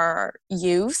our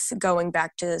youth going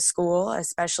back to school,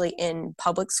 especially in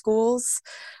public schools,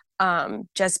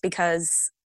 just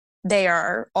because they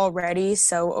are already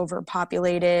so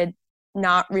overpopulated,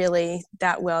 not really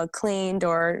that well cleaned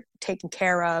or taken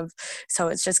care of. So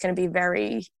it's just going to be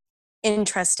very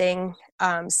interesting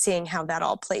seeing how that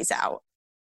all plays out.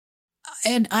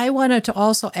 And I wanted to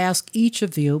also ask each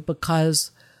of you, because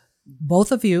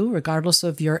both of you, regardless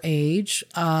of your age,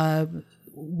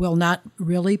 will not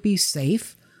really be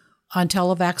safe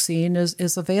until a vaccine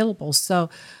is available.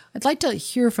 So I'd like to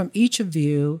hear from each of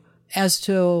you as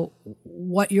to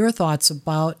what your thoughts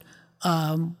about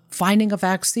finding a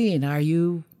vaccine. Are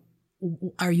you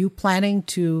planning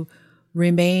to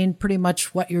remain pretty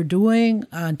much what you're doing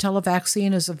until a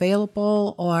vaccine is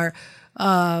available, or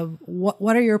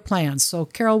what are your plans? So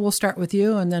Carol, we'll start with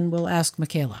you, and then we'll ask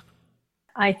Makayla.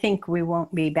 I think we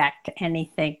won't be back to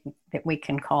anything that we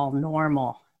can call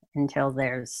normal until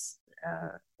there's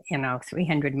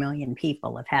 300 million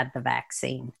people have had the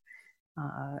vaccine.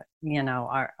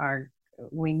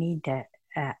 We need to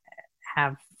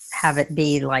have it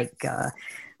be like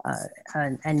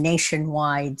a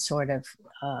nationwide sort of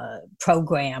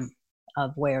program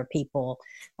of where people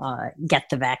get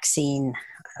the vaccine,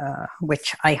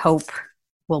 which I hope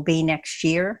will be next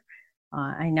year.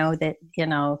 I know that,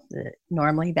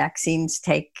 normally vaccines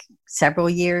take several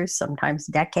years, sometimes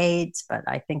decades, but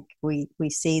I think we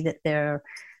see that they're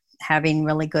having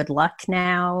really good luck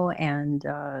now, and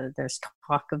there's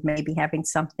talk of maybe having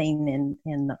something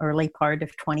in the early part of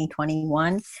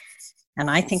 2021. And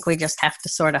I think we just have to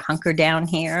sort of hunker down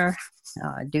here,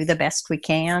 do the best we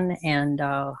can, and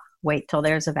wait till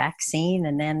there's a vaccine,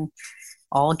 and then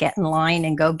all get in line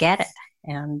and go get it.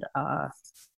 And,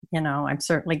 I'm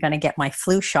certainly going to get my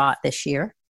flu shot this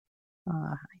year.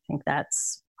 I think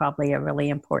that's probably a really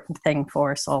important thing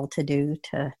for us all to do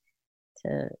to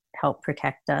help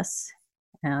protect us.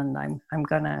 And I'm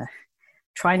going to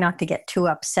try not to get too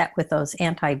upset with those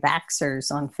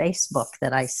anti-vaxxers on Facebook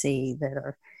that I see that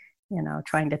are,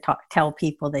 trying to tell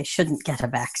people they shouldn't get a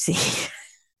vaccine.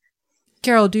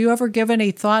 Carol, do you ever give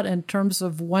any thought in terms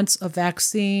of once a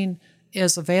vaccine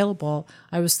is available?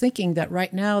 I was thinking that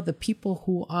right now the people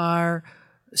who are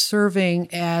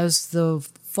serving as the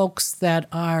folks that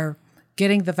are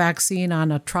getting the vaccine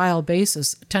on a trial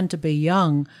basis tend to be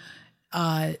young.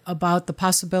 About the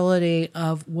possibility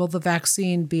of, will the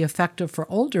vaccine be effective for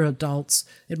older adults?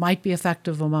 It might be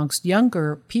effective amongst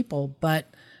younger people, but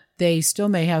they still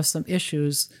may have some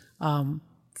issues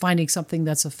finding something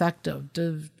that's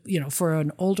effective. For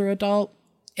an older adult,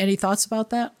 any thoughts about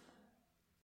that?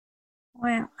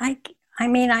 Well, I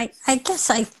guess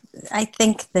I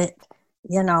think that,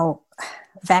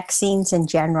 vaccines in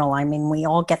general, we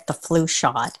all get the flu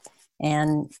shot.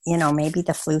 And, maybe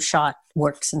the flu shot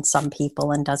works in some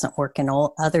people and doesn't work in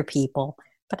other people.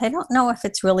 But I don't know if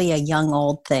it's really a young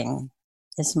old thing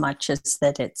as much as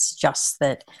that it's just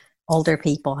that older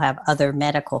people have other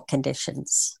medical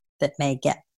conditions that may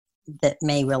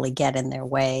really get in their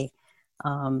way,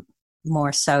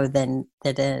 more so than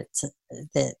that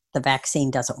the vaccine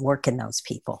doesn't work in those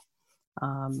people.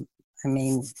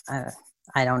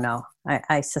 I don't know.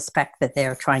 I suspect that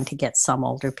they're trying to get some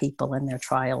older people in their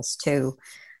trials too.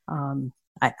 I'm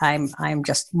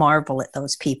just marvel at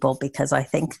those people, because I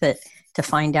think that to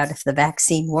find out if the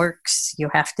vaccine works, you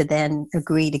have to then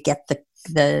agree to get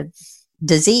the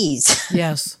disease.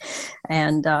 Yes.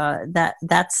 And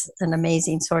that's an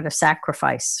amazing sort of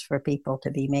sacrifice for people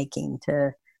to be making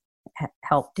to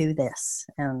help do this.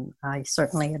 And I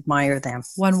certainly admire them.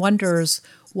 One wonders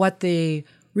what the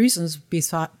reasons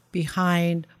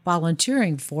behind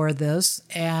volunteering for this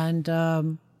and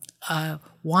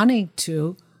wanting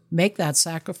to make that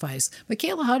sacrifice.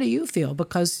 Makayla, how do you feel?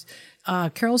 Because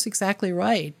Carol's exactly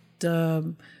right.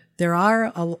 There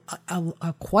are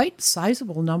a quite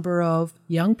sizable number of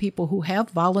young people who have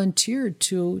volunteered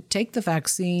to take the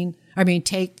vaccine.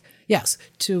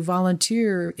 To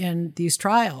volunteer in these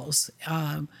trials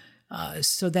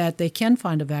so that they can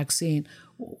find a vaccine.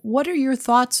 What are your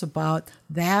thoughts about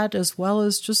that, as well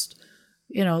as just,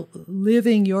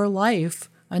 living your life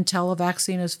until a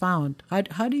vaccine is found?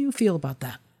 How do you feel about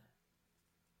that?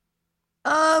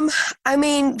 I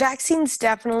mean, vaccines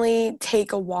definitely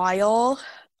take a while,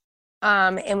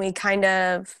 and we kind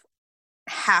of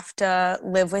have to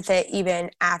live with it even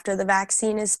after the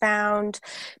vaccine is found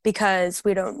because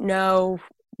we don't know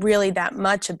really that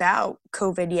much about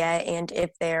COVID yet, and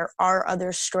if there are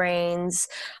other strains,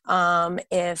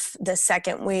 if the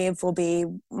second wave will be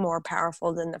more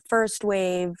powerful than the first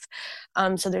wave.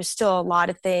 So there's still a lot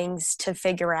of things to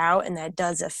figure out, and that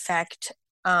does affect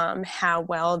how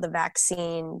well the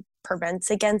vaccine prevents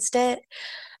against it.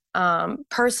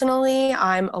 Personally,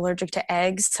 I'm allergic to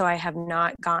eggs, so I have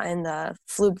not gotten the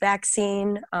flu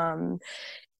vaccine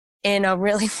in a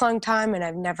really long time, and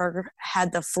I've never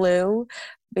had the flu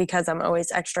because I'm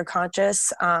always extra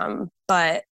conscious.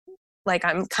 But like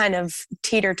I'm kind of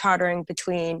teeter-tottering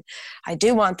between I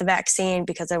do want the vaccine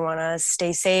because I want to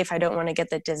stay safe. I don't want to get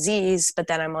the disease, but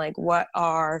then I'm like, what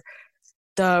are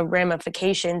the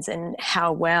ramifications and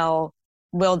how well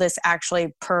will this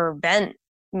actually prevent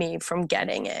me from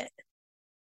getting it?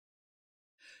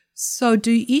 So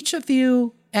do each of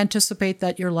you anticipate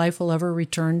that your life will ever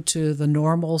return to the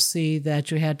normalcy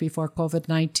that you had before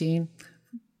COVID-19?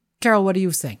 Carol, what do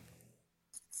you think?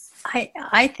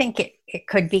 I think it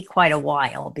could be quite a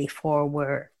while before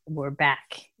we're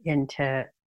back into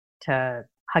to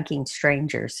hugging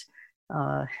strangers.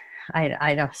 I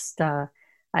just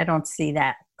I don't see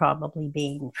that probably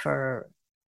being for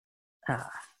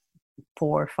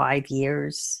 4 or 5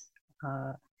 years.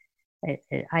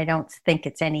 I don't think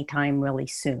it's any time really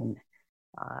soon.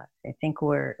 I think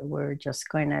we're just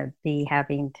going to be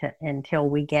having to until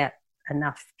we get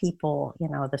enough people,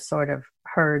 the sort of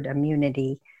herd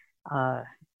immunity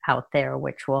out there,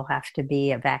 which will have to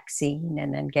be a vaccine,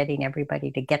 and then getting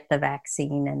everybody to get the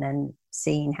vaccine, and then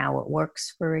seeing how it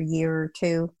works for a year or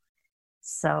two.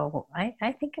 So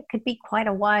I think it could be quite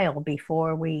a while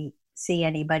before we see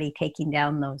anybody taking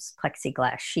down those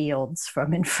plexiglass shields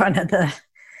from in front of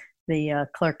the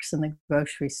clerks in the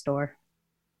grocery store.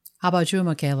 How about you,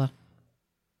 Makayla?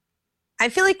 I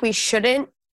feel like we shouldn't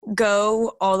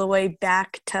go all the way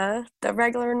back to the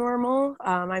regular normal.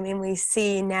 I mean, we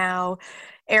see now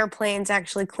airplanes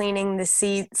actually cleaning the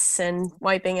seats and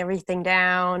wiping everything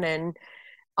down. And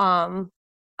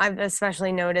I've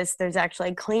especially noticed there's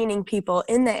actually cleaning people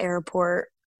in the airport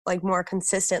like more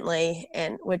consistently,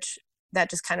 and which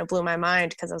that just kind of blew my mind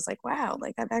because I was like, wow,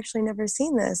 like I've actually never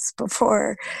seen this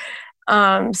before.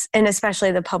 And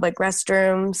especially the public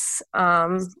restrooms,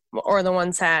 or the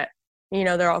ones that,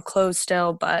 they're all closed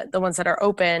still, but the ones that are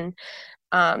open,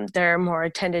 they're more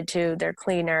attended to, they're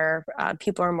cleaner.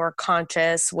 People are more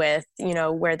conscious with,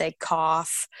 where they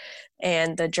cough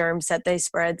and the germs that they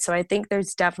spread. So I think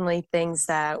there's definitely things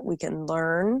that we can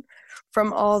learn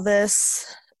from all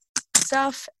this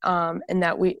stuff, and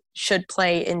that we should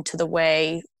play into the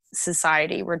way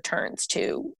society returns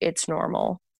to its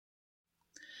normal.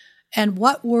 And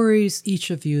what worries each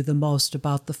of you the most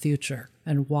about the future,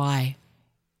 and why?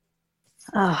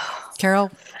 Oh,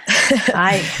 Carol?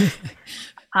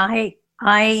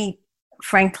 I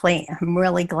frankly am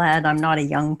really glad I'm not a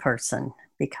young person,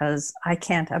 because I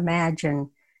can't imagine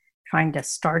trying to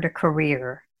start a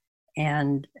career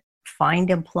and find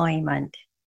employment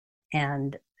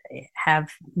and have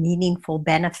meaningful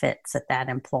benefits at that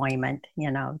employment,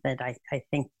 that I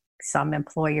think some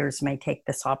employers may take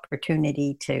this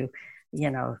opportunity to,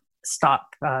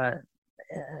 stop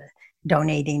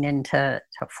donating into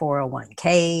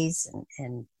 401ks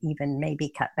and even maybe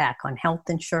cut back on health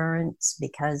insurance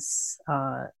because,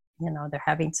 they're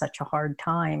having such a hard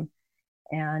time.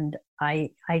 And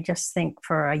I just think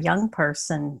for a young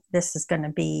person, this is going to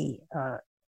be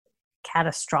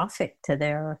catastrophic to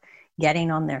their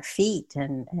getting on their feet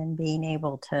and being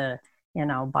able to,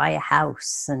 buy a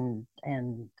house and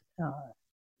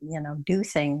do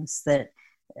things that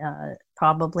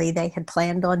probably they had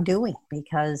planned on doing,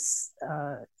 because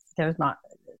there's not,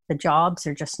 the jobs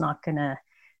are just not going to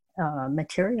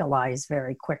materialize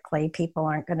very quickly. People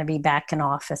aren't going to be back in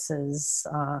offices.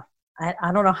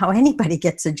 I don't know how anybody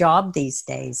gets a job these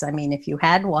days. I mean, if you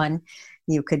had one,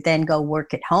 you could then go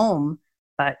work at home,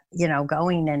 but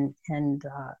going and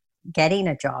getting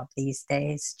a job these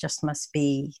days just must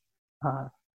be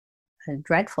a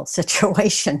dreadful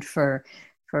situation for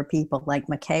people like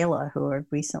Makayla, who have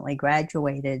recently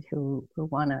graduated, who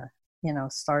want to,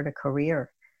 start a career.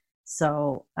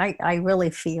 So I really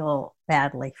feel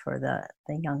badly for the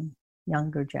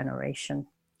younger generation.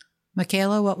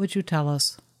 Makayla, what would you tell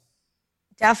us?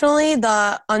 Definitely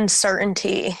the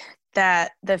uncertainty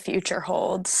that the future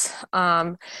holds.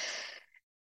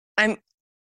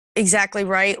 exactly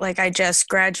right. Like, I just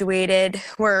graduated.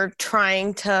 We're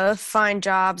trying to find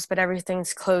jobs, but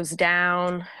everything's closed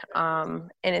down.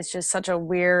 And it's just such a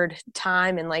weird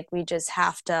time. And like, we just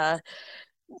have to,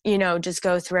 just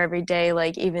go through every day.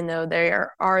 Like, even though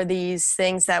there are these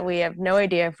things that we have no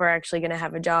idea if we're actually going to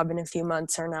have a job in a few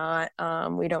months or not.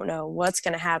 We don't know what's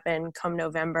going to happen come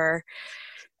November.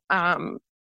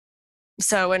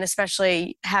 So, and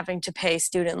especially having to pay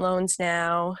student loans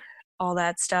now, all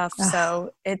that stuff. Ugh.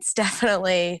 So it's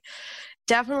definitely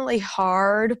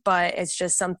hard, but it's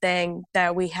just something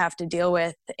that we have to deal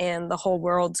with, and the whole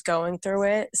world's going through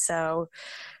it. So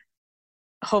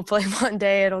hopefully one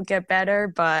day it'll get better,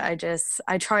 but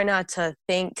I try not to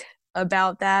think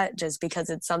about that just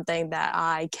because it's something that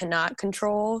I cannot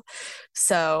control.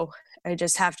 So I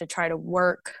just have to try to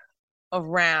work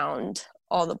around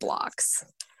all the blocks.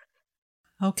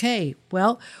 Okay,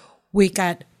 well, we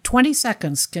got 20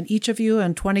 seconds. Can each of you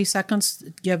in 20 seconds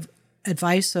give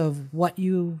advice of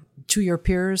to your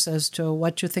peers as to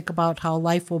what you think about how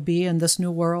life will be in this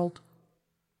new world?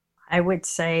 I would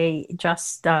say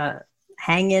just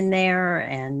hang in there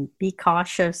and be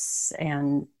cautious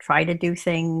and try to do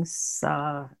things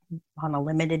on a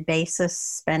limited basis.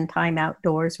 Spend time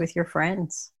outdoors with your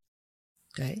friends.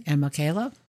 Okay, and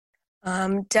Makayla?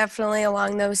 Definitely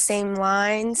along those same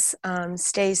lines.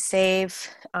 Stay safe.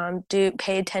 Do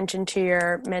pay attention to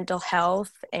your mental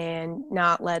health and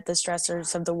not let the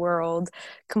stressors of the world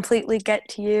completely get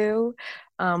to you.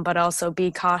 But also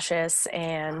be cautious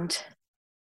and,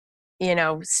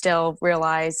 still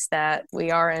realize that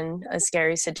we are in a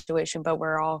scary situation, but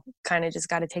we're all kind of just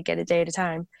got to take it a day at a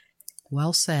time.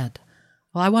 Well said.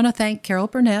 Well, I want to thank Carol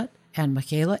Burnett and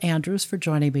Makayla Andrews for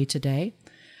joining me today.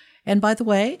 And by the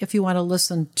way, if you want to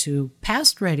listen to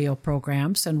past radio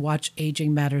programs and watch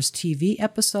Aging Matters TV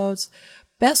episodes,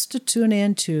 best to tune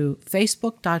in to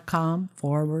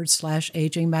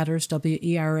facebook.com/Aging Matters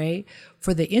WERA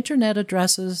for the internet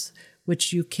addresses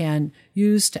which you can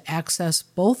use to access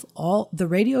both all the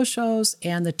radio shows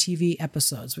and the TV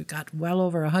episodes. We've got well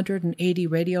over 180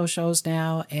 radio shows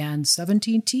now and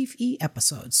 17 TV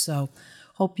episodes. So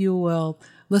hope you will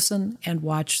listen and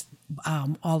watch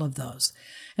all of those.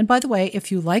 And by the way,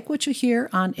 if you like what you hear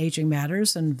on Aging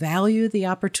Matters and value the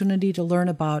opportunity to learn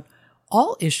about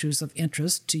all issues of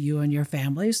interest to you and your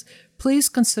families, please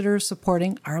consider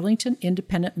supporting Arlington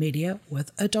Independent Media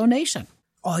with a donation.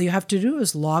 All you have to do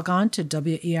is log on to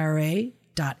WERA.FM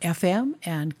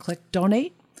and click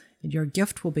Donate, and your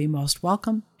gift will be most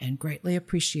welcome and greatly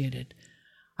appreciated.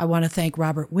 I want to thank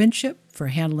Robert Winship for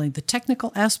handling the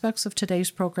technical aspects of today's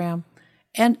program.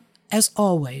 And as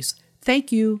always,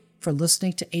 thank you for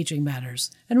listening to Aging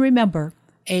Matters. And remember,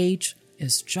 age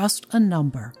is just a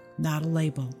number, not a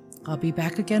label. I'll be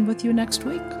back again with you next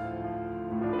week.